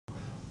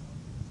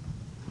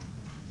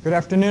Good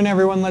afternoon,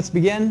 everyone. Let's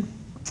begin.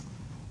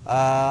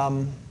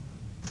 So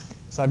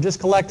I've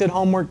just collected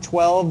homework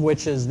 12,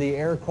 which is the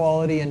air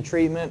quality and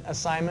treatment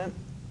assignment.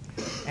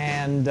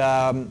 And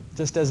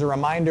just as a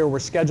reminder, we're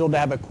scheduled to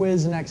have a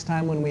quiz next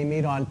time when we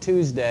meet on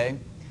Tuesday.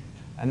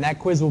 And that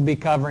quiz will be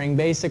covering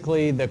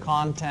basically the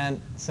content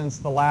since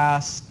the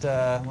last,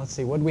 let's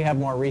see, what did we have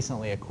more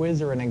recently, a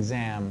quiz or an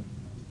exam?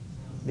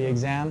 The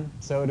exam.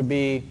 So it'll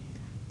be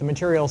the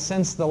material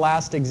since the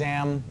last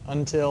exam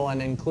until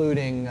and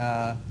including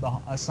the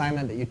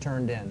assignment that you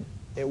turned in.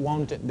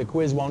 The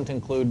quiz won't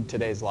include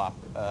today's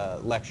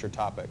lecture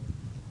topic.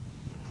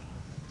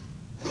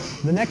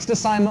 The next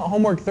assignment,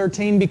 homework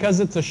 13, because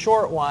it's a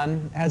short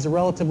one, has a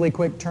relatively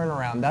quick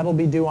turnaround. That'll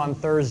be due on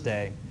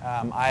Thursday.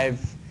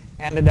 I've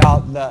handed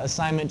out the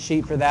assignment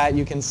sheet for that.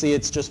 You can see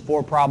it's just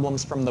 4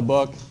 problems from the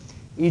book.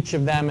 Each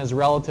of them is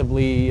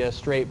relatively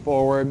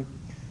straightforward.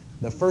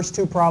 The first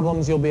 2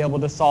 problems you'll be able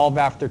to solve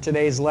after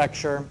today's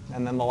lecture,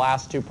 and then the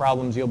last 2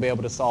 problems you'll be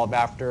able to solve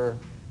after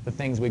the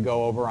things we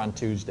go over on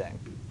Tuesday.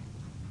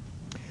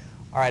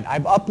 All right,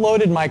 I've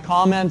uploaded my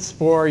comments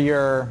for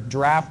your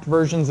draft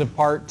versions of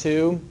Part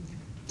 2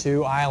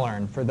 to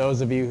iLearn for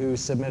those of you who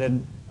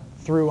submitted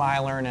through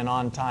iLearn and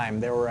on time.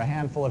 There were a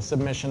handful of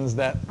submissions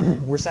that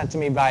were sent to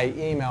me by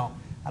email,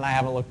 and I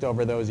haven't looked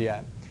over those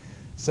yet.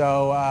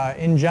 So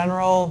in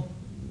general,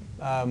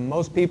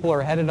 most people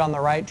are headed on the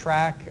right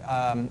track.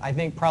 I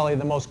think probably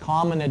the most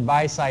common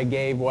advice I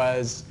gave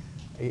was,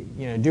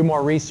 do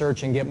more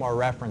research and get more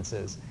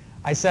references.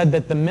 I said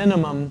that the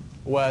minimum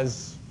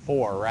was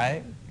 4,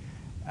 right?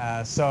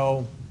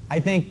 So I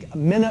think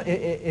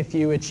if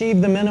you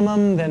achieve the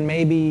minimum, then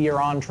maybe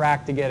you're on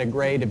track to get a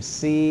grade of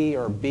C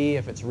or B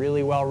if it's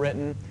really well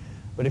written.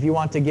 But if you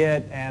want to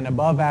get an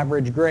above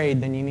average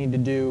grade, then you need to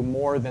do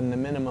more than the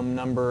minimum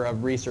number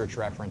of research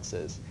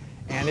references.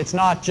 And it's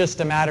not just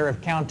a matter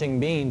of counting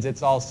beans,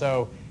 it's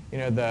also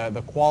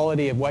the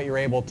quality of what you're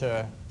able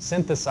to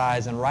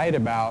synthesize and write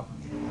about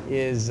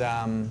is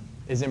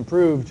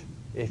improved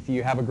if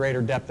you have a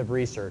greater depth of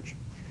research.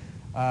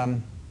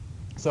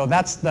 So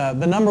that's the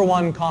number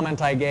one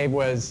comment I gave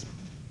was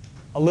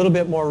a little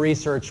bit more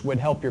research would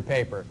help your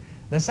paper.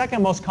 The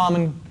second most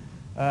common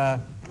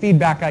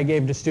feedback I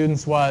gave to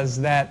students was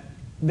that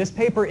this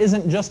paper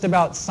isn't just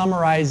about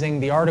summarizing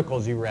the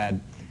articles you read,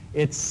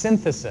 it's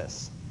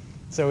synthesis.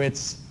 So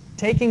it's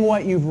taking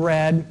what you've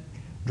read,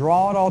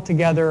 draw it all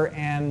together,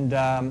 and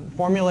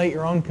formulate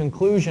your own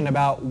conclusion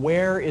about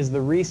where is the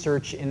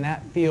research in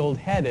that field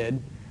headed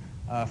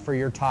for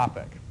your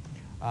topic.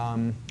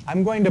 I'm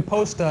going to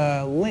post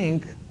a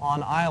link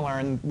on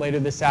iLearn later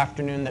this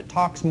afternoon that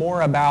talks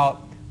more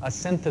about a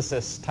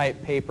synthesis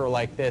type paper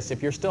like this.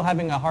 If you're still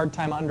having a hard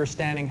time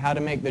understanding how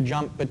to make the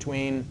jump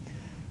between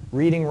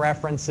reading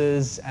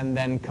references and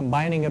then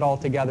combining it all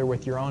together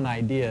with your own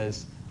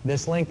ideas,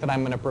 this link that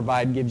I'm going to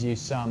provide gives you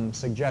some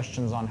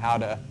suggestions on how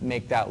to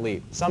make that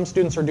leap. Some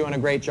students are doing a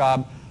great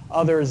job.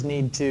 Others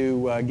need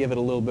to give it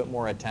a little bit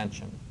more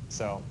attention.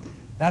 So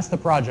that's the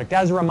project.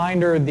 As a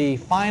reminder, the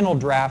final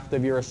draft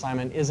of your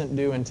assignment isn't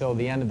due until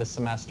the end of the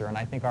semester, and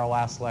I think our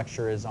last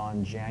lecture is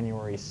on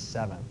January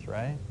 7th,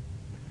 right?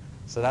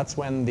 So that's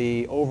when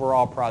the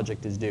overall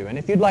project is due. And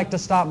if you'd like to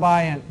stop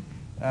by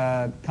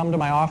and come to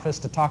my office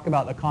to talk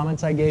about the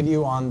comments I gave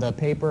you on the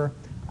paper,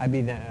 I'd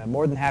be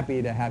more than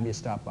happy to have you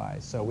stop by,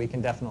 so we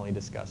can definitely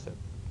discuss it.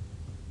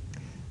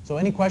 So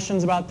any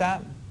questions about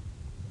that?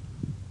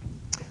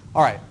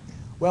 All right.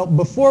 Well,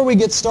 before we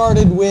get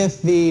started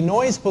with the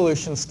noise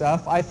pollution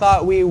stuff, I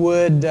thought we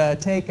would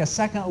take a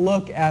second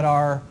look at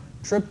our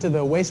trip to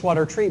the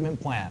wastewater treatment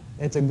plant.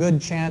 It's a good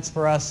chance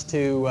for us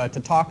to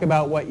talk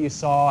about what you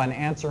saw and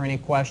answer any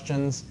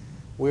questions.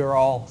 We were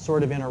all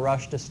sort of in a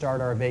rush to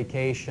start our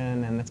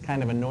vacation, and it's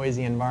kind of a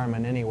noisy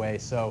environment anyway,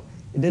 so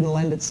it didn't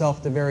lend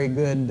itself to very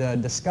good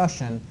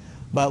discussion.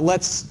 But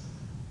let's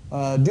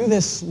do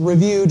this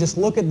review, just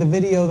look at the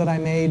video that I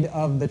made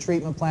of the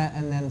treatment plant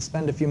and then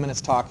spend a few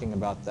minutes talking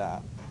about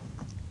that.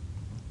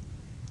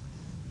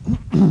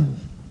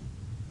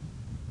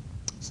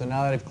 So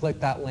now that I've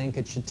clicked that link,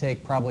 it should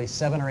take probably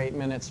 7 or 8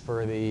 minutes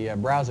for the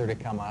browser to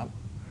come up,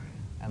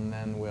 and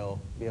then we'll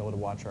be able to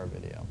watch our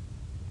video.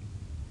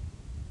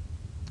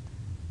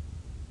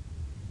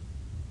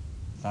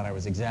 Thought I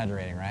was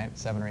exaggerating, right?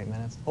 7 or 8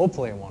 minutes?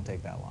 Hopefully it won't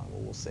take that long, but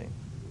we'll see.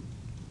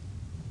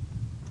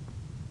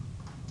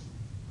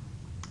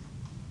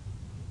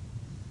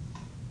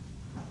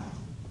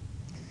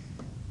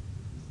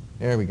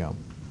 There we go.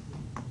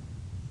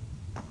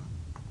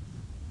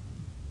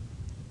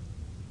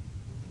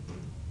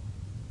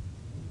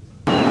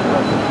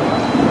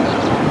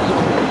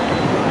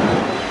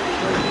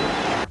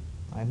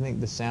 I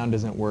think the sound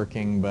isn't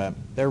working, but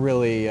they're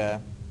really,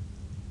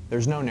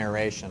 there's no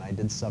narration. I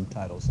did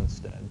subtitles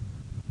instead.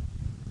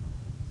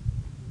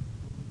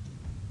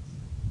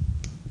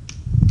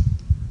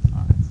 All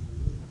right.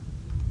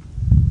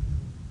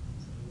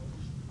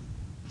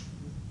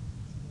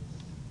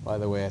 By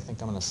the way, I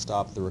think I'm going to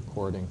stop the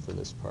recording for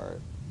this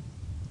part.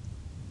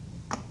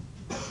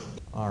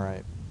 All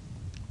right.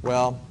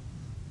 Well,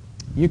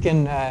 You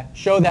can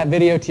show that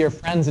video to your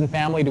friends and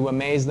family to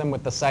amaze them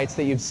with the sights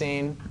that you've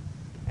seen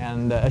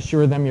and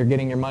assure them you're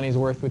getting your money's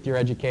worth with your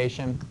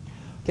education.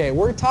 Okay,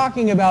 we're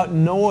talking about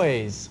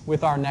noise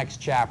with our next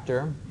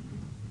chapter.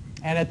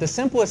 And at the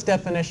simplest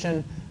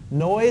definition,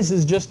 noise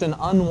is just an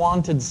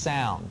unwanted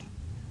sound.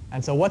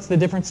 And so what's the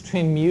difference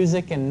between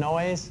music and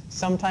noise?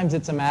 Sometimes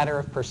it's a matter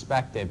of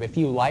perspective. If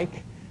you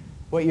like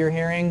what you're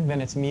hearing,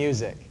 then it's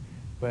music.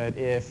 But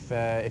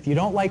if you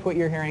don't like what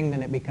you're hearing,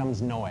 then it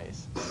becomes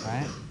noise,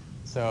 right?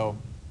 So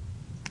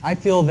I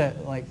feel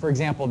that, like, for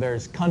example,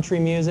 there's country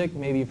music.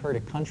 Maybe you've heard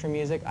of country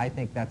music. I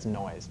think that's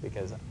noise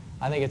because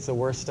I think it's the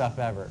worst stuff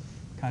ever,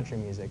 country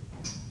music.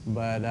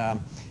 But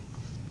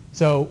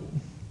so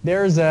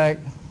there's a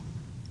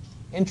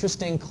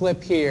interesting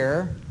clip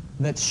here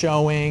that's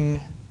showing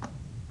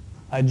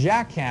a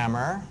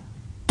jackhammer.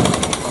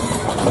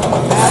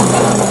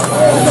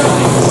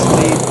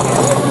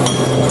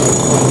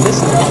 This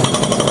is one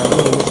where I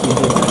really wish we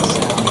did that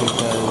sound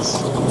because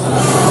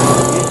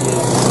it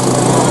is.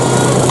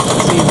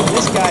 See,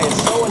 this guy is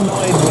so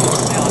annoyed with the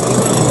sound. He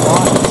went and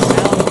bought a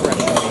sound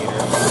pressure meter.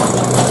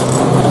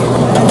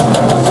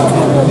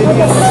 And the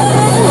video is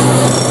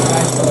the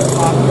guys that are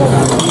talking about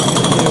what you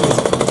can do is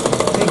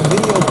take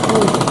video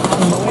proof of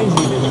how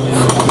noisy this is.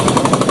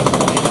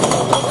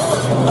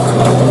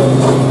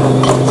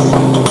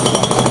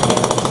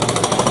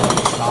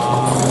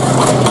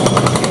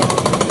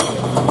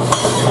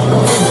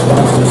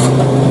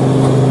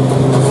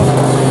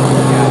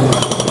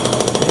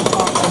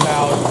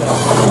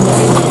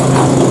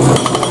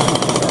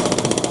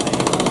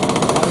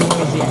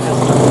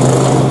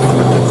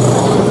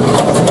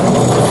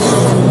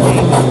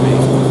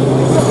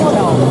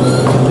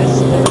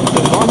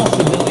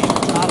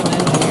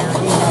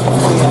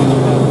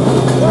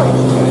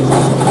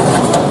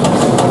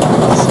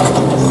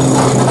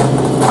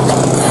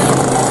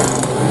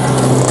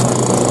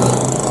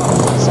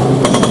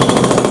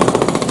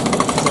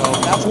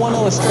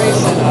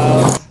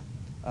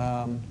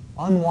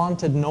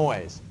 Unwanted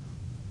noise.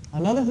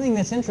 Another thing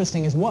that's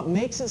interesting is what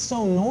makes it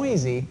so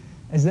noisy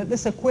is that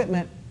this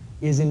equipment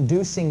is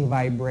inducing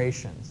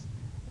vibrations.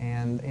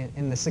 And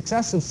in the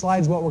successive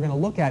slides, what we're going to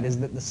look at is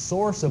that the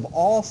source of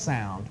all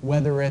sound,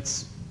 whether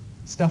it's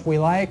stuff we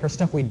like or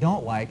stuff we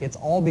don't like, it's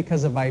all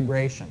because of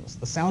vibrations.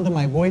 The sound of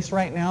my voice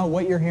right now,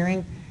 what you're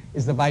hearing,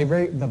 is the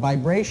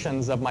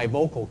vibrations of my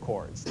vocal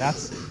cords.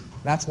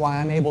 That's why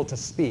I'm able to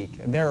speak.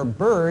 There are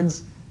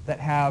birds that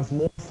have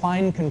more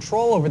fine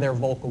control over their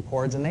vocal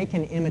cords, and they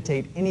can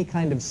imitate any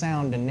kind of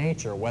sound in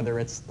nature, whether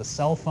it's the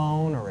cell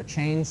phone or a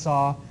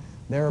chainsaw.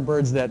 There are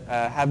birds that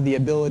have the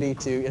ability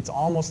to, it's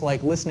almost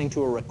like listening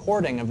to a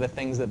recording of the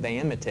things that they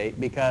imitate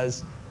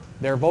because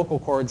their vocal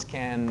cords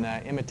can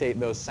imitate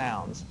those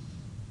sounds.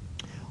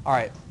 All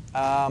right,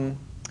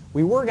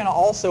 we were going to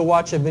also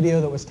watch a video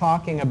that was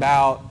talking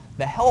about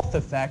the health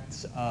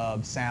effects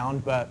of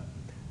sound, but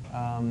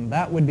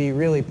that would be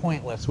really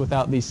pointless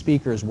without these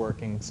speakers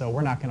working, so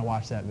we're not going to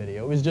watch that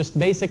video. It was just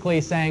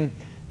basically saying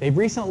they've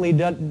recently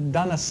done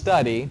a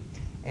study,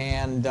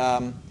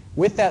 and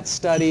with that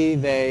study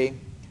they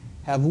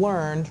have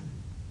learned,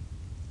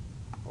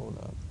 hold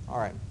up, all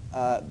right,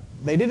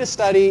 they did a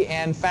study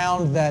and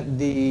found that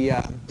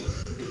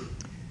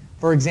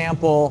for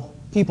example,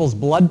 people's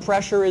blood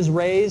pressure is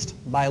raised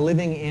by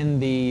living in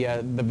the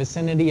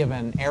vicinity of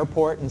an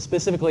airport, and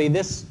specifically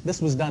this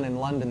was done in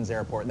London's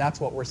airport. That's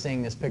what we're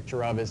seeing this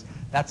picture of.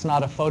 That's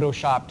not a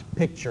photoshopped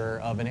picture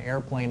of an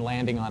airplane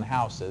landing on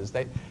houses.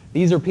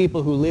 These are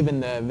people who live in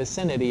the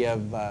vicinity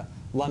of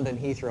London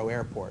Heathrow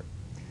Airport.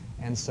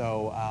 And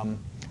so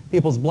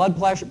people's blood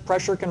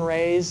pressure can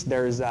raise.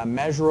 There's a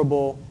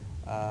measurable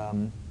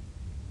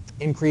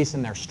increase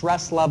in their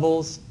stress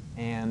levels,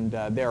 and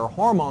there are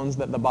hormones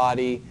that the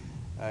body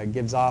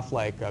gives off,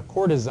 like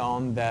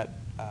cortisone, that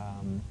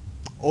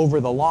over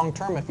the long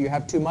term, if you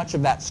have too much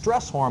of that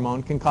stress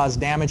hormone, can cause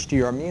damage to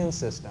your immune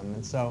system.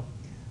 And so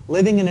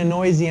living in a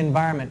noisy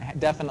environment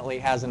definitely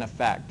has an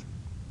effect.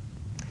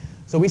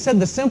 So we said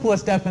the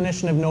simplest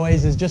definition of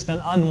noise is just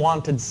an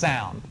unwanted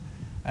sound.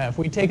 If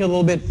we take it a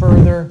little bit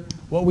further,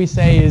 what we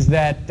say is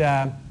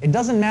that it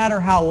doesn't matter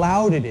how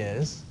loud it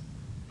is,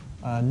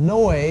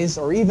 noise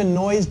or even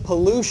noise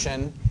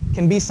pollution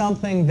can be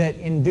something that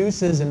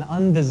induces an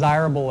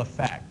undesirable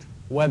effect,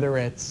 whether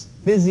it's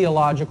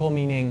physiological,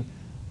 meaning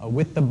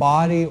with the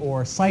body,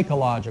 or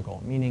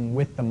psychological, meaning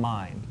with the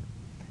mind.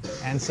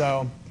 And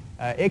so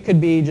it could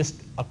be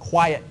just a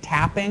quiet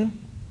tapping.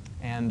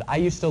 And I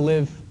used to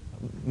live,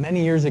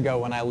 many years ago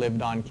when I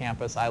lived on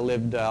campus, I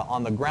lived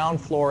on the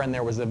ground floor, and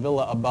there was a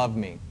villa above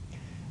me.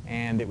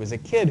 And it was a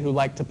kid who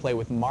liked to play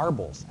with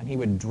marbles, and he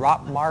would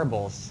drop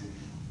marbles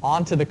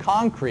onto the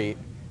concrete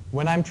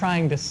when I'm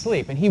trying to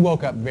sleep. And he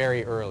woke up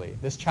very early.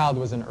 This child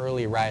was an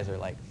early riser,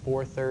 like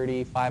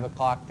 4:30, 5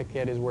 o'clock, the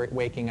kid is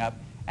waking up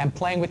and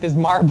playing with his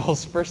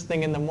marbles first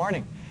thing in the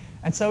morning.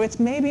 And so it's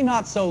maybe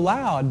not so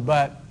loud,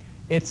 but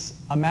it's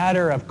a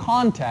matter of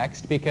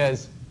context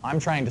because I'm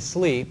trying to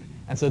sleep,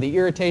 and so the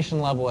irritation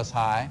level is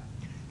high.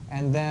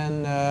 And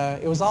then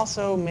it was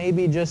also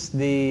maybe just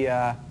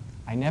the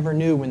I never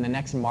knew when the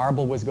next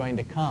marble was going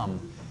to come.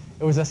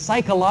 It was a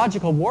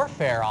psychological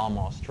warfare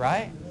almost,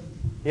 right?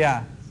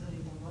 Yeah.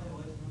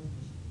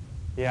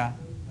 Yeah.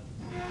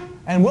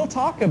 And we'll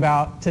talk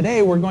about,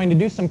 today we're going to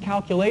do some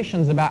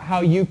calculations about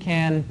how you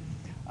can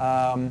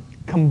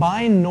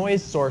combine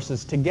noise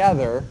sources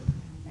together,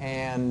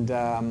 and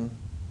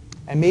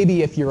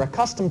maybe if you're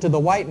accustomed to the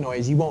white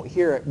noise, you won't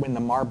hear it when the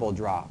marble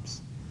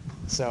drops.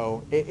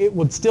 So it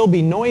would still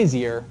be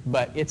noisier,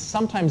 but it's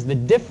sometimes the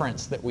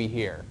difference that we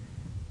hear.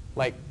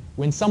 Like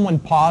when someone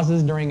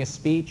pauses during a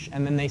speech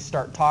and then they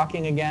start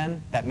talking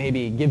again, that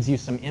maybe gives you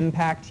some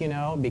impact, you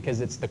know, because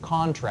it's the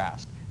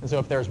contrast. And so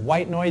if there's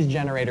white noise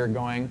generator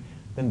going,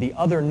 then the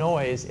other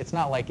noise, it's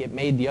not like it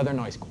made the other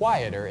noise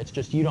quieter, it's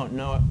just you don't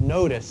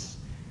notice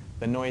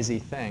the noisy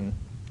thing.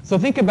 So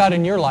think about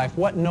in your life,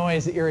 what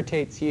noise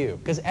irritates you?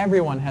 Because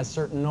everyone has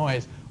certain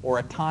noise or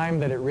a time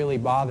that it really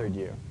bothered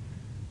you.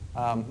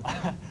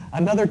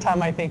 Another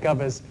time I think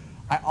of is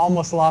I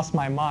almost lost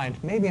my mind.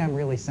 Maybe I'm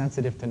really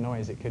sensitive to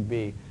noise, it could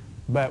be.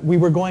 But we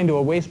were going to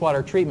a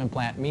wastewater treatment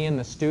plant, me and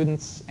the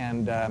students,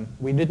 and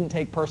we didn't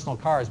take personal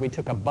cars, we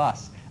took a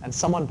bus, and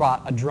someone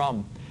brought a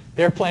drum.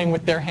 They're playing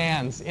with their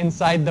hands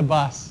inside the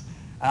bus.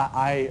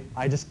 I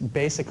just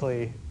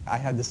basically, I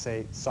had to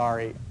say,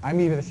 sorry, I'm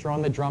either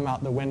throwing the drum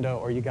out the window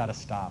or you got to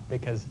stop,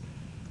 because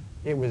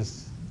it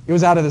was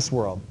out of this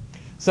world.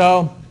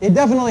 So it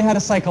definitely had a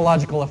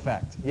psychological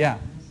effect. Yeah.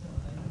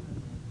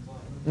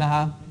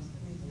 Uh-huh.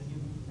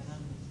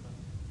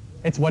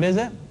 It's, what is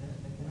it?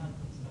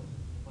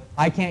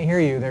 I can't hear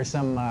you. There's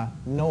some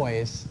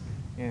noise.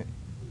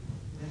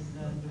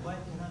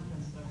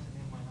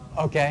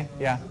 Okay,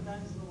 yeah.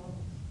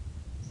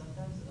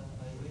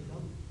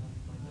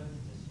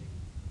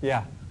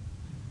 Yeah.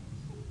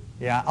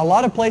 Yeah, a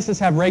lot of places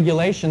have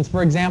regulations.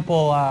 For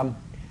example,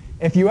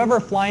 if you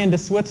ever fly into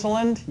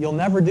Switzerland, you'll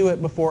never do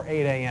it before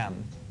 8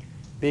 a.m.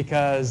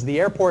 because the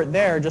airport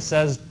there just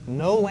says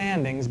no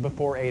landings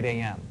before 8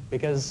 a.m.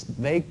 because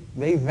they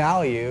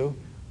value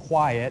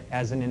quiet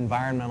as an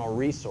environmental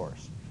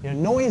resource. You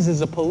know, noise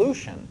is a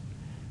pollution.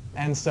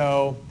 And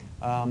so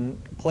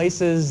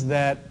places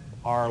that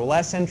are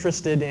less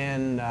interested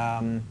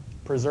in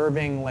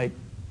preserving like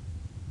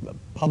the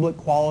public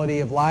quality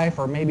of life,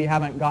 or maybe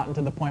haven't gotten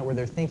to the point where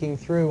they're thinking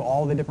through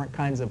all the different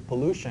kinds of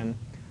pollution,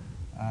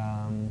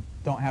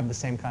 don't have the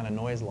same kind of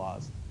noise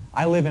laws.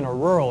 I live in a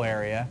rural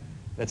area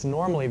that's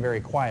normally very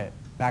quiet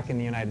back in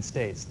the United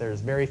States. There's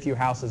very few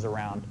houses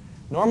around.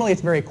 Normally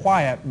it's very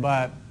quiet,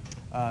 but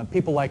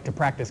people like to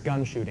practice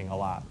gun shooting a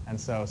lot. And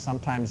so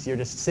sometimes you're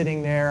just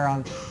sitting there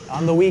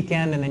on the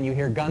weekend and then you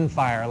hear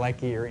gunfire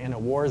like you're in a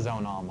war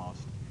zone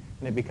almost.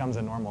 And it becomes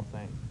a normal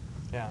thing.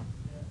 Yeah.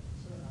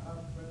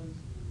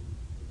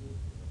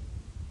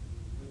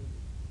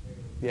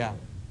 Yeah.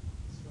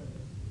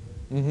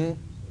 Mm-hmm.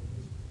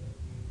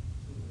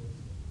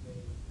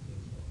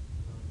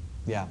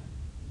 Yeah.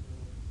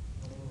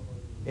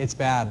 It's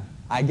bad.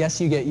 I guess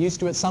you get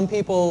used to it. Some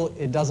people,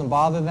 it doesn't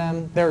bother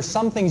them. There are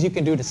some things you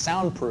can do to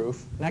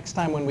soundproof. Next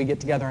time when we get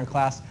together in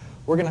class,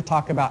 we're going to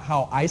talk about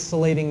how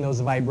isolating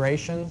those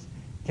vibrations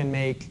can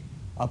make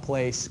a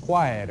place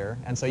quieter.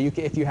 And so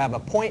if you have a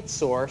point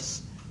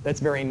source that's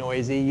very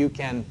noisy, you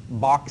can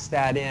box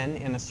that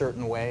in a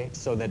certain way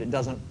so that it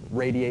doesn't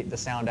radiate the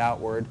sound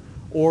outward.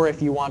 Or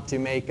if you want to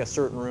make a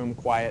certain room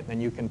quiet,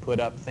 then you can put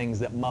up things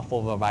that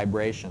muffle the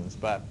vibrations.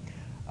 But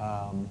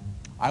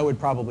I would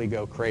probably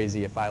go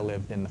crazy if I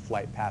lived in the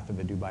flight path of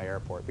the Dubai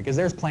airport, because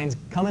there's planes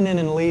coming in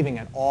and leaving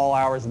at all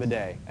hours of the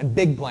day, and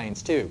big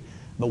planes too.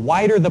 The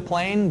wider the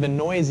plane, the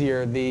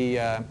noisier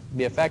the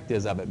effect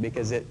is of it,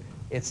 because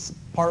it's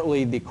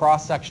partly the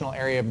cross-sectional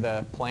area of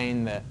the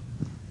plane that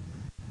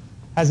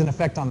has an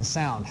effect on the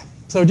sound.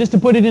 So just to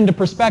put it into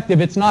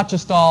perspective, it's not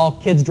just all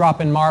kids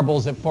dropping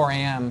marbles at 4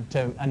 a.m.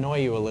 to annoy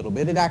you a little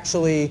bit. It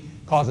actually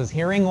causes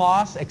hearing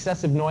loss,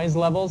 excessive noise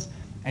levels,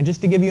 and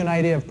just to give you an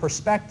idea of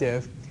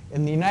perspective,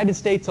 in the United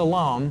States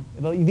alone,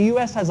 the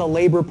U.S. has a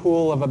labor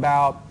pool of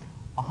about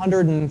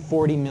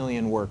 140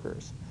 million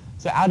workers.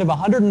 So out of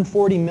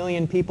 140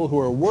 million people who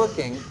are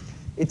working,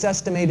 it's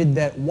estimated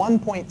that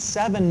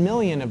 1.7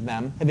 million of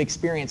them have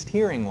experienced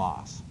hearing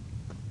loss.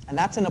 And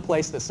that's in a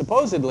place that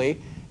supposedly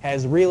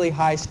has really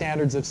high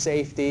standards of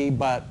safety,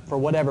 but for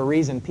whatever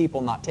reason,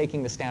 people not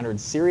taking the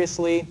standards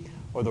seriously,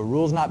 or the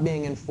rules not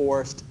being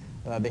enforced,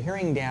 the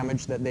hearing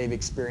damage that they've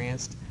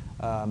experienced,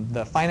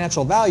 the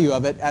financial value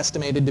of it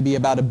estimated to be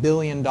about $1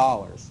 billion.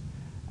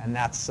 And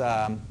that's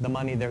the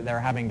money they're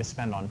having to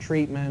spend on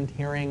treatment,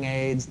 hearing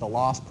aids, the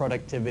lost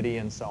productivity,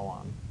 and so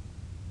on.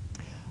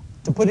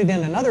 To put it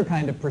in another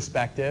kind of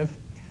perspective,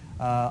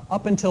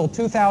 up until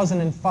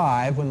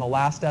 2005, when the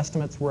last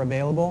estimates were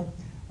available,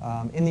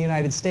 in the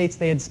United States,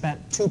 they had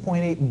spent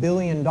 $2.8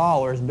 billion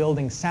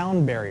building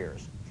sound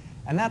barriers.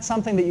 And that's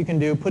something that you can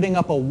do, putting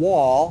up a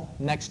wall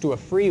next to a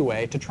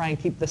freeway to try and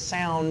keep the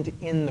sound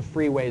in the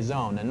freeway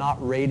zone and not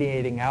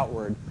radiating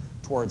outward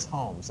towards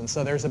homes. And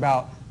so there's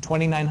about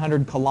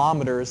 2,900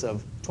 kilometers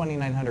of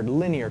 2,900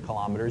 linear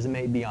kilometers, it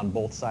may be on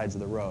both sides of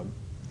the road.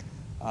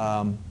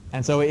 And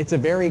so it's a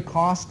very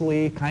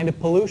costly kind of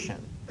pollution.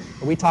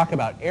 We talk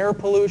about air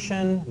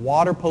pollution,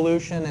 water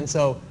pollution, and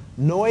so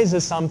noise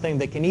is something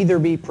that can either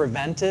be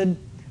prevented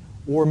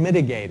or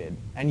mitigated.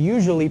 And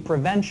usually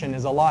prevention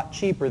is a lot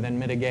cheaper than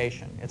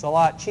mitigation. It's a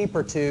lot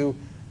cheaper to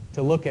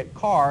look at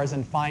cars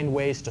and find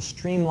ways to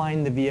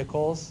streamline the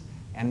vehicles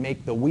and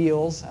make the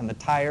wheels and the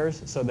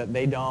tires so that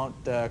they don't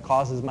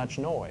cause as much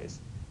noise.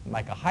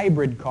 Like a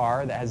hybrid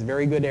car that has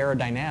very good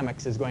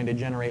aerodynamics is going to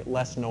generate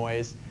less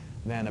noise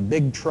than a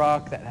big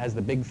truck that has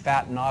the big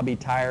fat knobby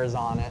tires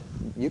on it.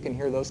 You can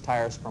hear those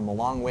tires from a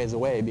long ways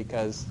away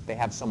because they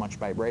have so much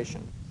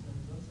vibration.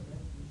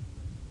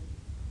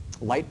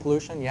 Light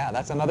pollution, yeah,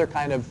 that's another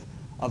kind of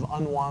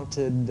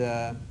unwanted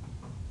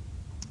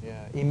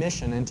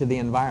emission into the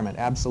environment,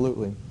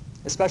 absolutely.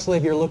 Especially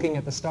if you're looking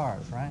at the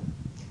stars, right?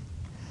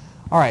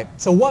 All right,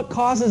 so what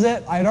causes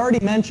it? I'd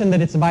already mentioned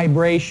that it's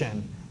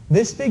vibration.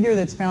 This figure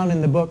that's found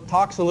in the book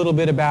talks a little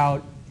bit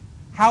about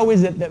how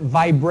is it that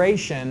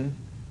vibration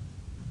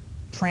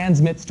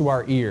transmits to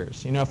our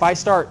ears. You know, if I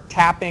start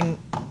tapping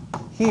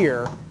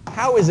here,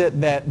 how is it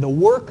that the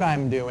work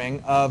I'm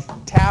doing of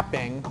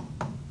tapping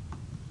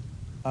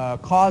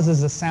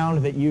causes a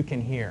sound that you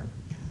can hear?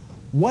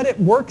 What it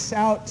works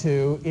out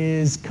to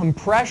is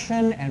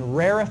compression and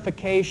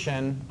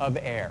rarefication of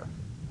air.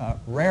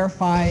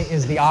 Rarefy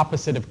is the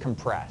opposite of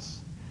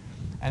compress.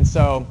 And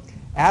so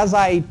as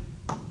I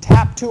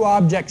tap two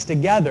objects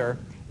together,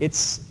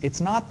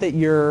 it's not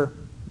that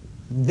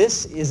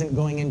this isn't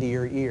going into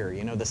your ear.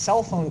 You know, the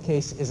cell phone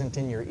case isn't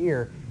in your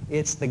ear.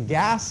 It's the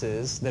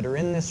gases that are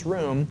in this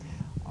room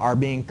are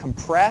being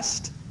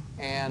compressed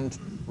and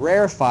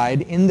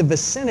rarefied in the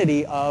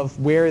vicinity of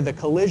where the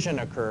collision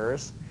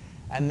occurs,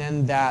 and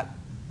then that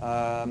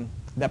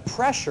the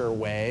pressure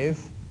wave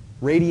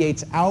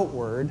radiates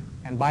outward,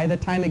 and by the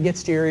time it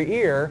gets to your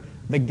ear,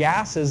 the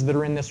gases that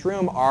are in this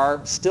room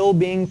are still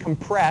being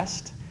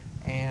compressed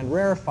and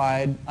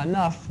rarefied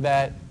enough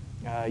that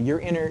your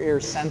inner ear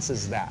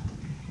senses that.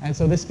 And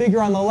so this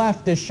figure on the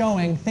left is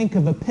showing, think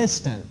of a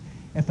piston.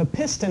 If a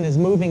piston is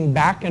moving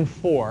back and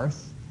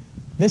forth,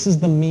 this is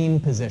the mean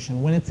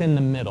position, when it's in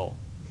the middle.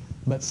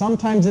 But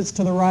sometimes it's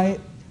to the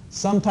right,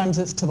 sometimes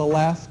it's to the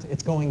left.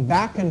 It's going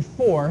back and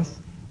forth,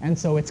 and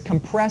so it's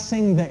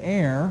compressing the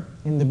air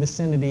in the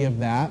vicinity of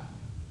that,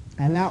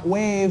 and that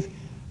wave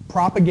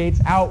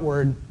propagates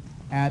outward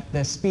at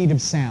the speed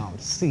of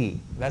sound, c.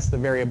 That's the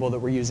variable that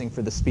we're using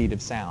for the speed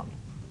of sound.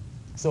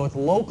 So with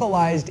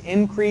localized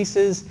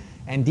increases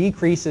and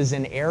decreases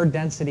in air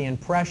density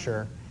and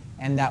pressure,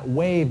 and that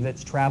wave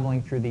that's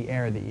traveling through the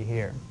air that you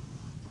hear.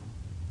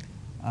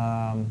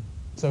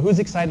 So who's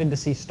excited to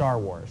see Star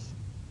Wars?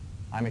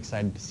 I'm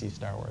excited to see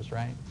Star Wars,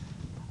 right?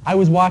 I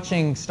was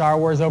watching Star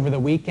Wars over the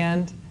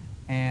weekend,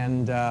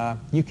 and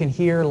you can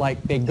hear,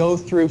 like, they go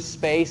through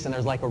space and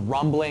there's like a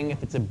rumbling.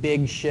 If it's a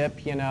big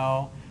ship, you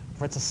know,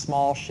 if it's a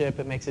small ship,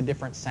 it makes a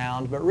different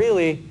sound. But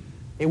really,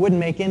 it wouldn't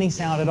make any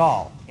sound at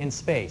all in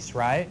space,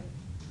 right?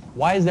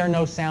 Why is there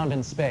no sound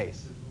in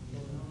space?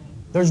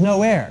 There's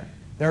no air.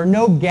 There are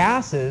no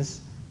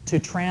gases to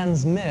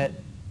transmit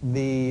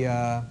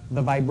the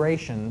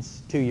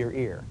vibrations to your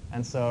ear.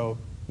 And so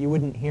you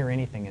wouldn't hear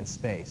anything in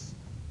space.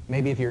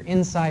 Maybe if you're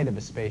inside of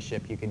a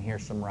spaceship, you can hear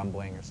some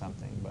rumbling or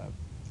something. But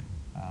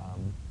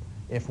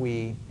if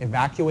we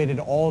evacuated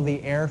all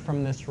the air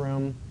from this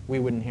room, we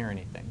wouldn't hear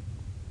anything.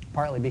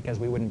 Partly because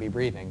we wouldn't be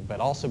breathing, but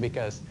also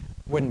because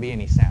there wouldn't be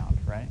any sound,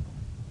 right?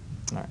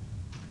 All right.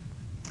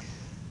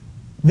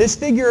 This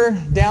figure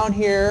down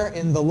here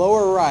in the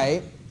lower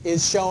right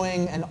is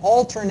showing an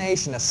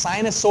alternation, a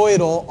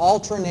sinusoidal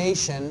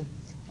alternation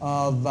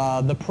of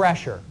the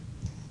pressure.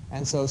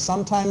 And so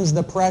sometimes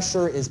the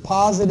pressure is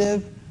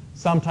positive,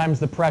 sometimes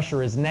the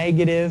pressure is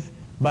negative,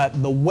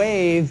 but the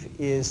wave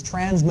is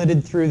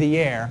transmitted through the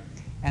air.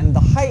 And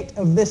the height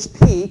of this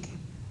peak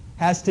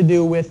has to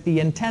do with the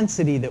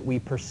intensity that we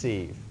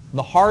perceive.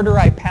 The harder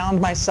I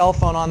pound my cell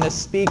phone on this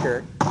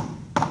speaker,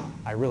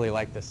 I really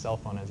like this cell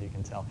phone, as you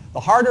can tell. The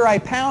harder I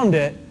pound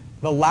it,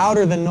 the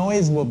louder the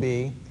noise will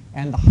be,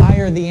 and the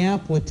higher the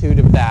amplitude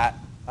of that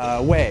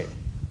wave.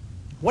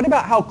 What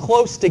about how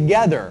close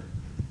together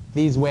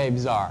these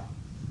waves are?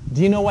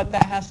 Do you know what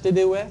that has to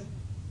do with?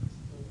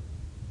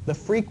 The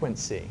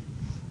frequency.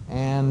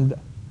 And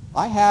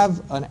I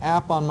have an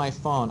app on my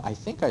phone. I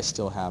think I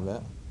still have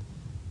it.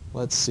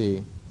 Let's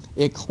see.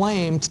 It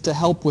claimed to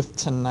help with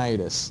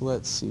tinnitus.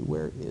 Let's see,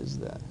 where is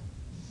that?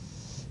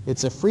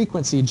 It's a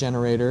frequency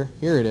generator.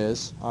 Here it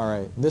is. All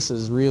right, this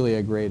is really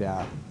a great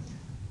app.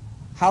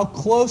 How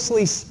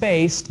closely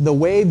spaced the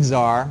waves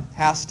are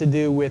has to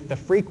do with the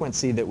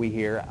frequency that we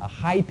hear. A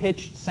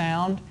high-pitched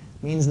sound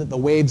means that the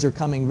waves are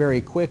coming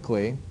very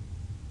quickly.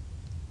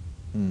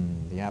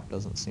 The app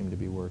doesn't seem to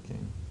be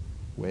working.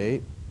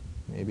 Wait,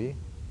 maybe.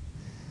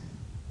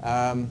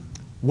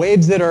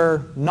 Waves that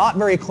are not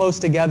very close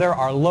together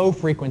are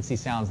low-frequency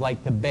sounds,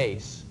 like the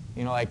bass.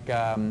 You know, like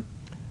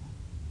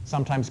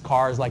sometimes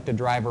cars like to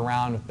drive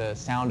around with the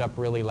sound up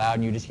really loud,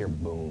 and you just hear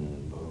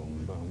boom,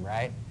 boom, boom,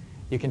 right?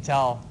 You can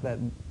tell that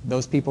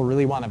those people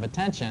really want to have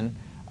attention.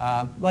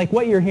 Like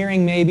what you're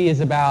hearing maybe is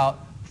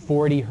about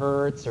 40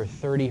 hertz or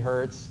 30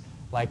 hertz.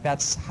 Like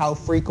that's how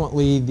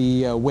frequently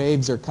the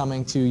waves are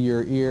coming to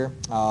your ear.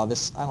 I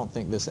don't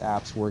think this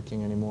app's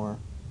working anymore.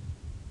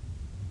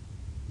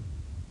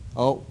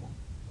 Oh,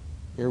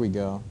 here we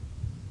go.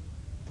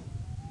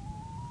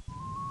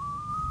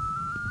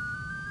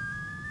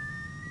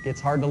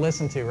 It's hard to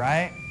listen to,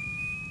 right?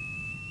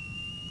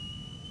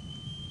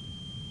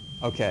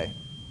 Okay.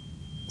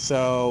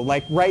 So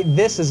like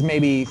this is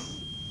maybe,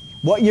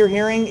 what you're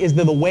hearing is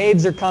that the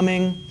waves are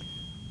coming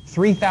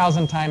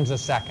 3,000 times a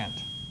second.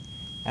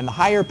 And the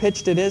higher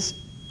pitched it is,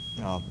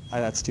 oh,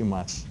 that's too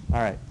much. All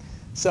right.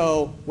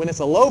 So when it's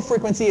a low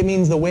frequency, it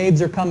means the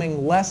waves are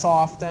coming less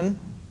often,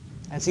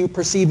 and so you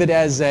perceive it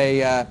as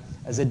a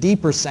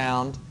deeper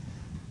sound.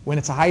 When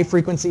it's a high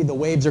frequency, the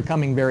waves are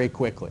coming very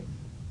quickly.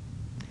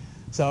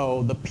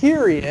 So the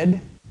period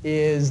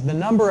is the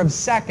number of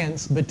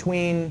seconds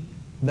between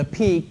the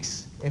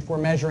peaks, if we're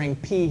measuring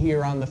P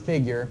here on the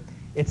figure.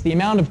 It's the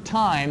amount of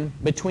time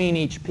between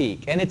each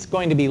peak, and it's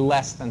going to be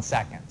less than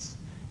seconds,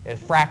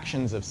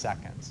 fractions of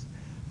seconds.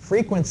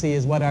 Frequency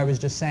is what I was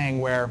just saying,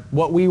 where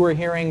what we were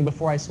hearing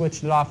before I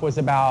switched it off was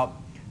about,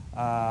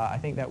 I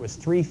think that was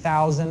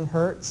 3,000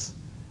 hertz.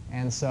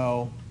 And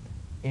so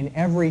in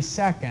every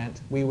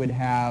second, we would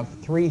have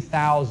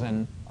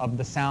 3,000 of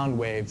the sound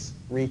waves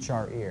reach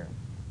our ear.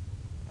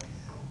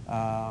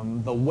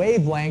 The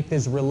wavelength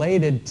is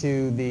related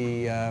to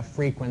the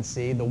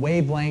frequency. The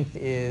wavelength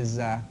is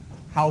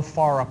how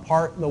far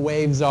apart the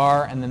waves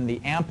are, and then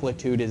the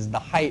amplitude is the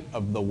height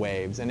of the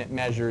waves, and it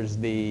measures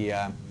the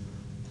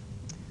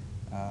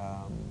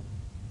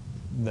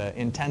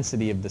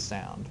intensity of the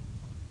sound.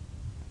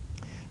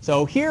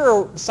 So here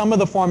are some of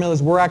the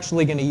formulas we're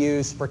actually going to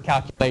use for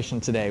calculation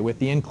today with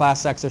the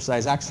in-class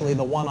exercise, actually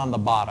the one on the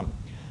bottom.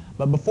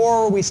 But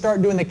before we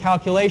start doing the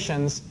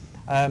calculations,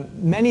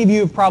 many of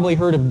you have probably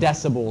heard of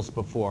decibels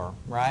before,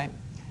 right?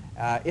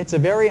 It's a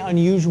very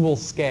unusual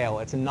scale.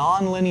 It's a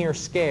nonlinear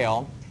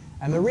scale.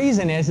 And the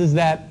reason is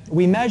that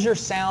we measure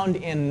sound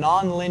in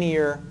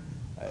nonlinear,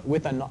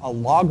 with a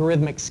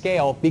logarithmic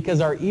scale, because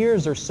our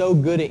ears are so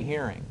good at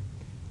hearing.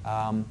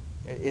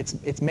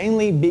 It's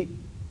mainly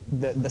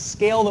the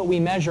scale that we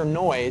measure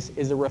noise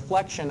is a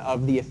reflection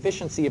of the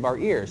efficiency of our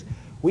ears.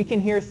 We can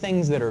hear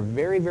things that are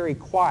very, very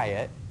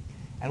quiet,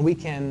 and we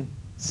can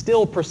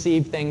still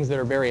perceive things that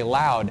are very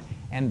loud.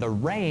 And the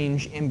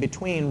range in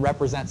between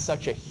represents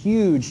such a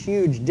huge,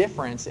 huge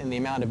difference in the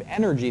amount of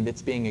energy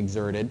that's being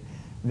exerted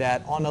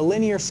that on a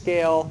linear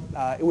scale,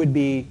 it would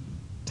be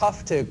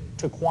tough to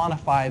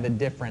quantify the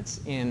difference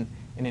in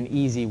an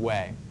easy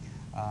way.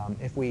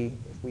 If we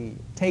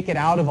take it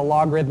out of a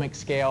logarithmic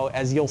scale,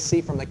 as you'll see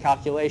from the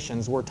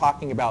calculations, we're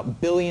talking about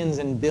billions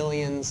and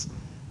billions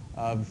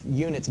of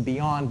units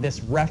beyond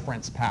this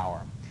reference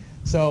power.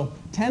 So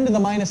 10 to the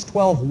minus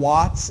 12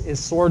 watts is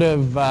sort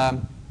of,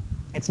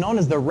 it's known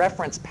as the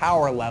reference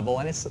power level,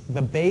 and it's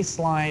the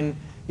baseline.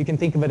 You can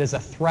think of it as a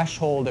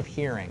threshold of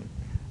hearing.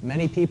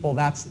 Many people,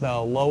 that's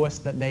the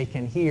lowest that they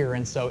can hear,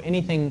 and so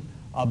anything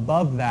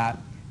above that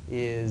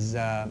is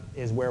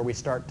where we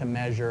start to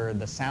measure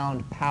the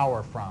sound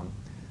power from.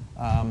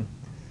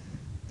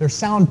 There's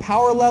sound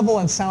power level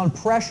and sound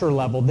pressure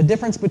level. The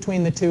difference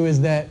between the two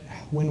is that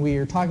when we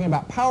are talking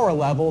about power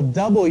level,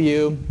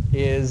 W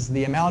is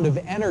the amount of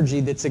energy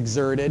that's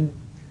exerted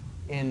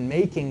in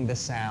making the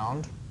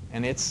sound,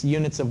 and it's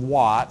units of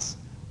watts,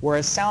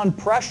 whereas sound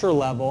pressure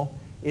level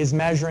is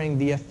measuring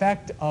the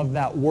effect of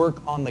that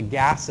work on the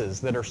gases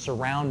that are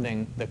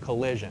surrounding the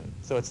collision.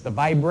 So it's the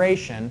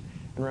vibration,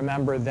 and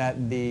remember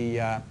that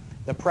the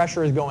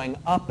pressure is going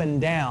up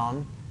and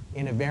down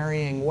in a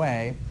varying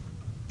way.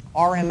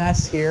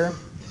 RMS here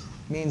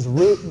means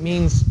root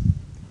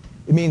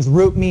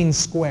mean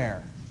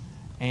square.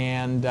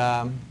 And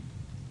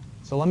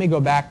so let me go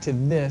back to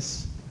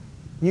this.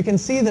 You can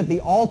see that the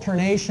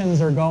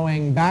alternations are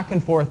going back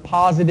and forth,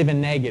 positive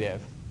and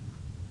negative.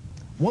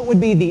 What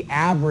would be the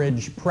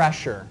average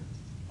pressure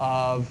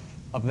of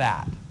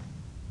that?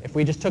 If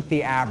we just took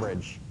the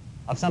average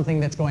of something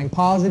that's going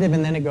positive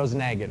and then it goes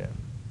negative.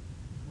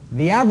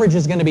 The average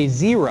is going to be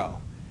 0.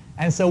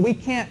 And so we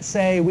can't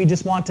say we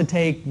just want to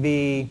take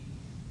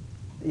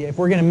if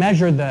we're going to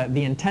measure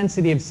the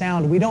intensity of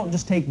sound, we don't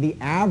just take the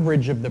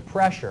average of the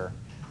pressure.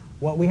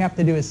 What we have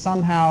to do is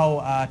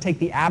somehow take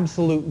the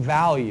absolute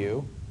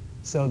value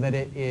so that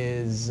it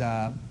is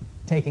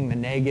taking the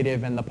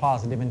negative and the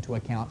positive into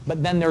account.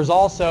 But then there's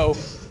also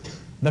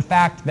the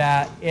fact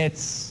that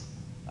it's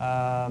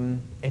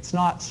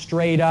not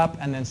straight up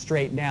and then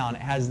straight down.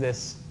 It has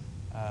this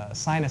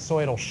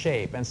sinusoidal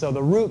shape. And so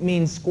the root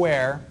mean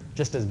square,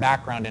 just as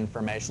background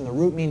information, the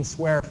root mean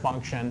square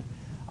function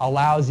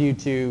allows you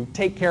to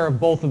take care of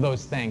both of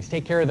those things.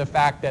 Take care of the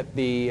fact that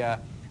the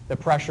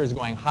pressure is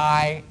going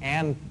high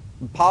and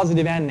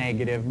positive and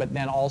negative, but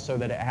then also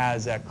that it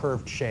has a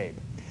curved shape.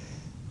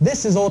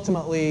 This is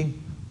ultimately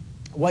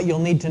what you'll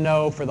need to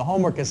know for the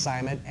homework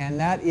assignment, and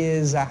that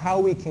is how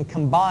we can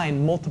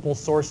combine multiple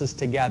sources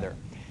together.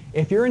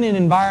 If you're in an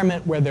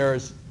environment where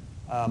there's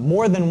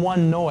more than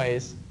one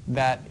noise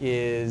that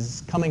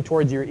is coming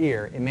towards your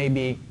ear, it may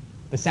be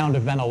the sound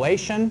of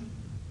ventilation,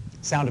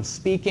 sound of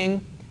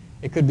speaking,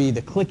 It could be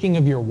the clicking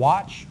of your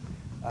watch.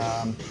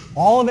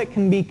 All of it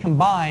can be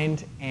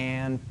combined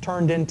and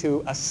turned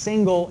into a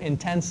single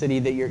intensity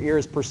that your ear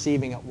is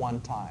perceiving at one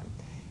time.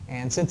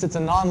 And since it's a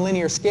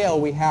nonlinear scale,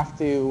 we have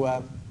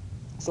to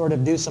sort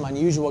of do some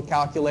unusual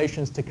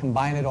calculations to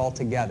combine it all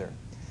together.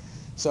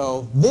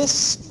 So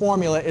this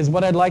formula is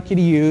what I'd like you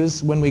to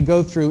use when we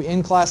go through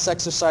in-class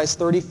exercise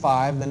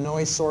 35, the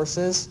noise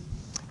sources.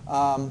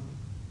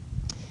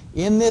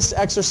 In this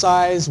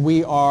exercise,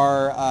 we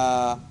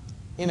are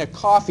in a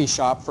coffee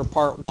shop for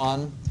part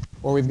 1,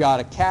 where we've got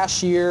a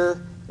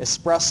cashier,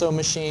 espresso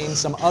machine,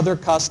 some other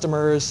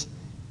customers,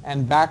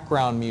 and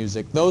background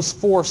music. Those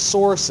 4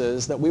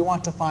 sources that we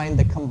want to find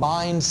the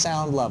combined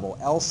sound level,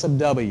 L sub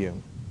W.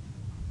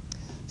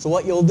 So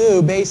what you'll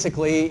do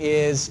basically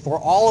is for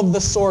all of the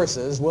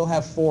sources, we'll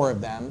have 4 of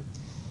them,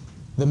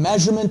 the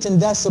measurement in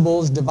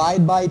decibels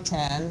divide by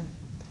 10,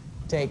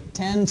 take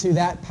 10 to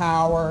that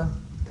power,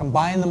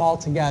 combine them all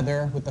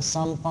together with the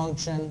sum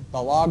function,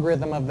 the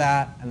logarithm of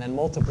that, and then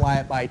multiply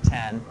it by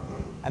 10.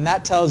 And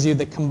that tells you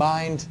the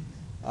combined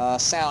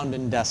sound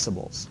in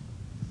decibels.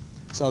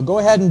 So go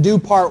ahead and do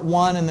part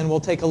 1, and then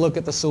we'll take a look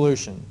at the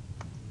solution.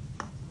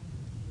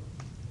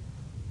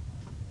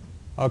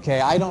 Okay,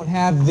 I don't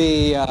have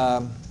the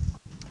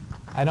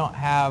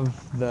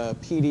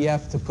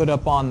PDF to put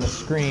up on the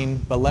screen,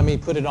 but let me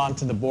put it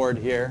onto the board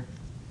here.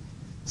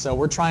 So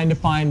we're trying to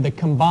find the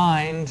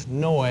combined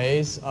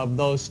noise of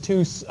those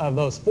 4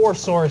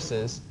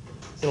 sources.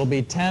 So it'll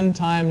be 10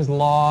 times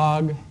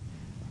log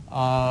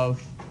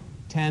of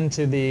 10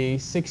 to the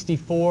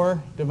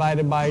 64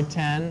 divided by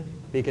 10,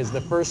 because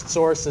the first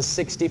source is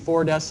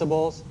 64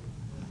 decibels,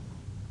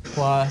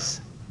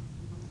 plus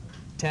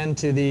 10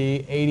 to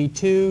the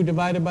 82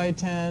 divided by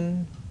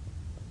 10,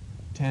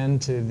 10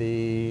 to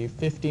the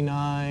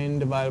 59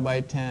 divided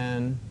by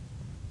 10,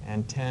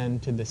 and 10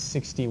 to the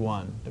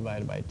 61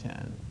 divided by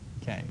 10.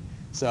 Okay,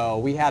 so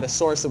we had a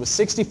source that was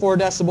 64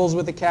 decibels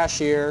with the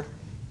cashier,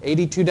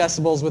 82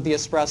 decibels with the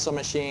espresso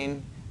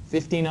machine,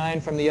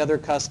 59 from the other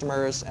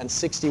customers, and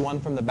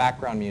 61 from the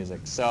background music.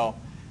 So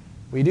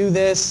we do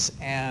this,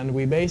 and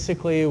we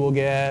basically will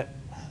get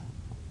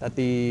that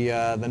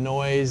the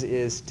noise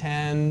is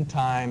 10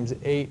 times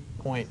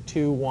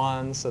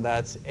 8.21, so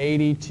that's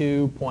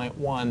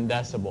 82.1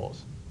 decibels.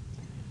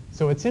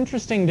 So it's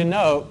interesting to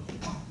note,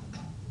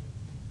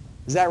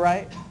 is that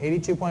right?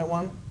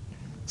 82.1?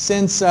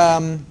 Since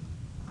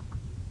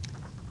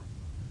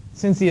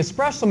the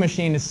espresso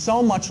machine is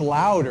so much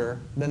louder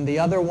than the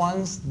other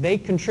ones, they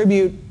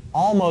contribute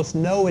almost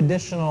no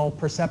additional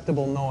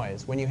perceptible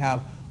noise. When you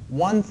have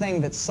one thing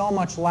that's so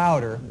much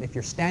louder, if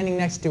you're standing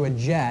next to a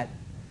jet,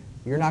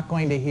 you're not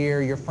going to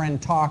hear your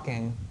friend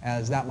talking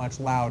as that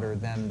much louder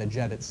than the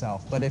jet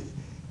itself. But if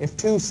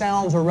 2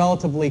 sounds are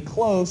relatively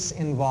close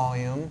in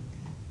volume,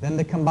 then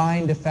the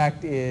combined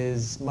effect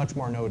is much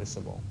more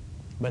noticeable.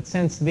 But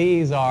since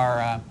these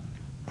are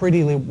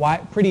pretty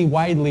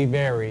widely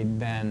varied,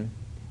 then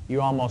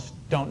you almost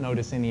don't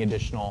notice any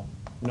additional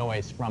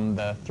noise from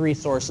the 3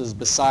 sources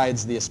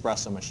besides the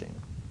espresso machine.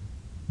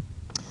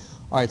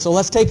 All right, so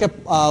let's take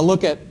a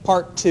look at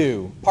part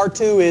 2. Part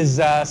 2 is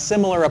a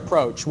similar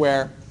approach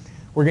where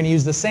we're going to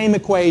use the same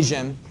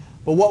equation,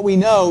 but what we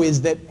know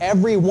is that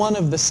every one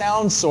of the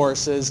sound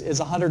sources is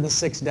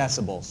 106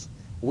 decibels.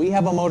 We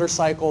have a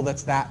motorcycle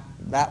that's that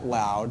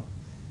loud,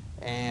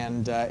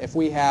 and if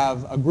we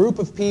have a group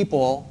of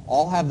people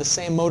all have the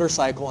same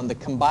motorcycle and the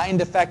combined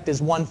effect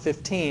is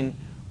 115,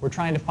 we're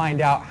trying to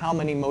find out how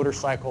many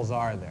motorcycles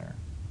are there.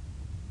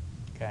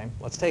 Okay,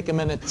 let's take a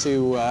minute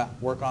to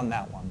work on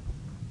that one.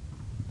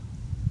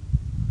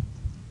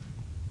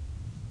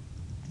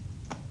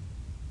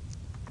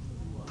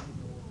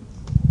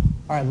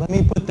 All right, let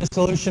me put the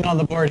solution on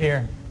the board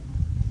here.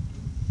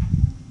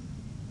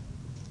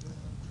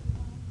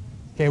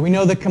 Okay, we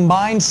know the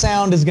combined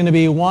sound is going to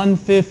be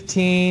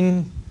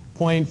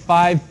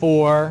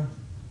 115.54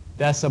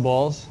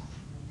 decibels.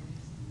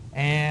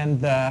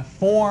 And the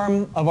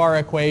form of our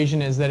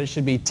equation is that it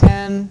should be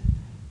 10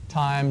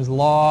 times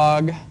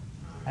log,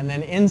 and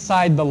then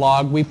inside the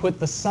log we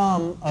put the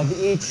sum of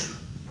each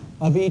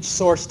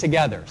source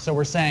together. So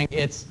we're saying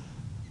it's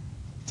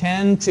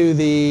 10 to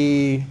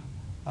the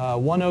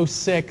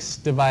 106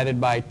 divided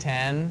by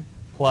 10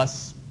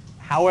 plus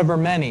however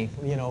many,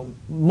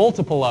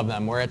 multiple of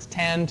them, where it's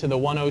 10 to the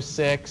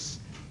 106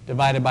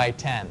 divided by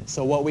 10.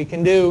 So what we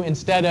can do,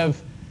 instead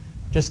of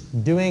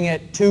just doing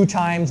it 2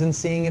 times and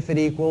seeing if it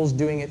equals,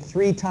 doing it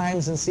 3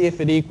 times and see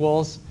if it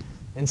equals,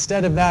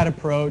 instead of that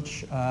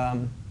approach,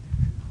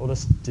 we'll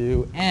just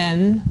do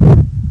n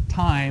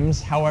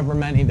times however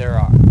many there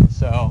are.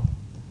 So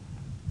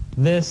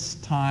this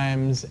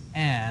times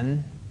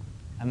n,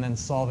 and then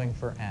solving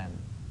for n.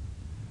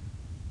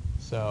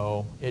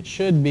 So it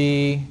should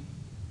be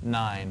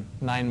 9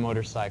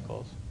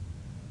 motorcycles.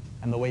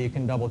 And the way you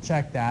can double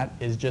check that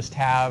is just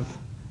have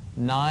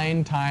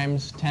 9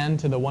 times 10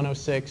 to the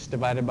 106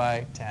 divided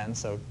by 10,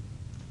 so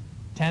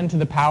 10 to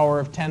the power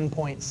of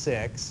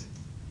 10.6.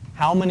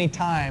 How many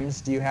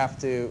times do you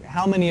have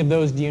how many of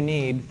those do you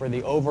need for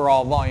the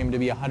overall volume to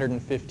be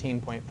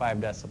 115.5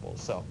 decibels?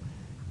 So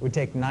It would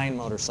take 9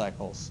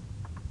 motorcycles.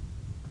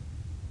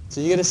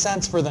 So you get a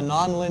sense for the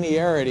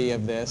nonlinearity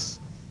of this.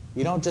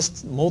 You don't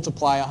just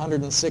multiply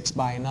 106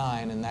 by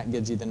 9 and that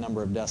gives you the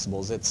number of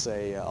decibels. It's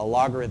a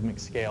logarithmic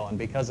scale, and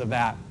because of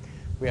that,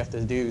 we have to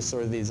do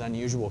sort of these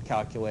unusual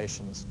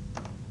calculations.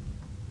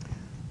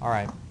 All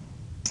right.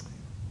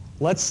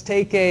 Let's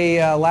take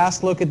a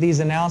last look at these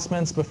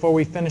announcements before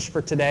we finish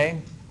for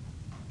today.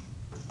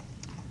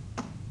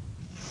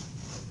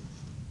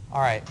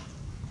 All right.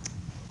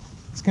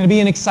 It's going to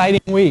be an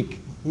exciting week.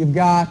 You've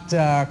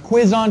got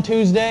quiz on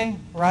Tuesday,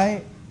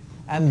 right?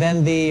 And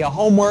then the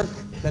homework,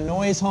 the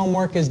noise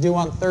homework, is due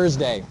on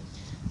Thursday.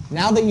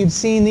 Now that you've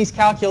seen these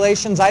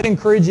calculations, I'd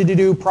encourage you to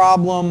do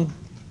problem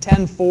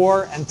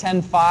 10.4 and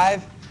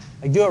 10.5.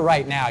 Like, do it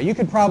right now. You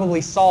could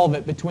probably solve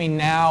it between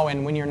now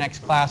and when your next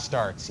class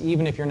starts,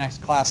 even if your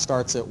next class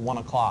starts at 1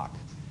 o'clock.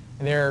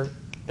 They're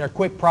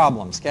quick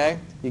problems, okay?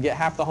 You get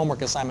half the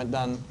homework assignment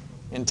done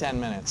in 10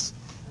 minutes.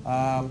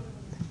 And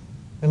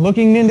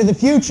looking into the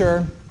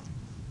future,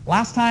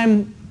 last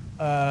time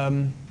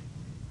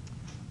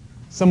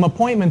some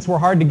appointments were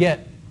hard to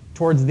get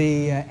towards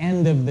the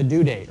end of the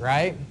due date,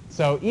 right?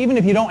 So even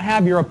if you don't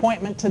have your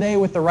appointment today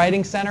with the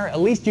Writing Center,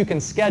 at least you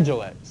can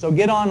schedule it. So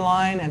get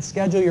online and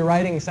schedule your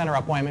Writing Center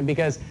appointment,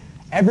 because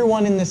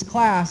everyone in this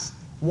class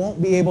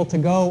won't be able to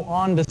go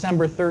on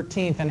December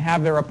 13th and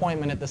have their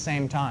appointment at the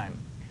same time.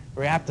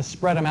 We have to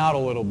spread them out a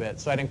little bit.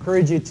 So I'd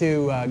encourage you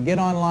to get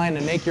online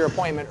and make your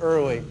appointment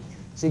early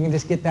so you can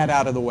just get that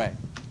out of the way.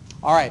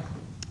 All right.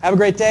 Have a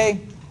great day.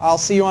 I'll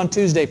see you on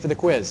Tuesday for the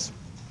quiz.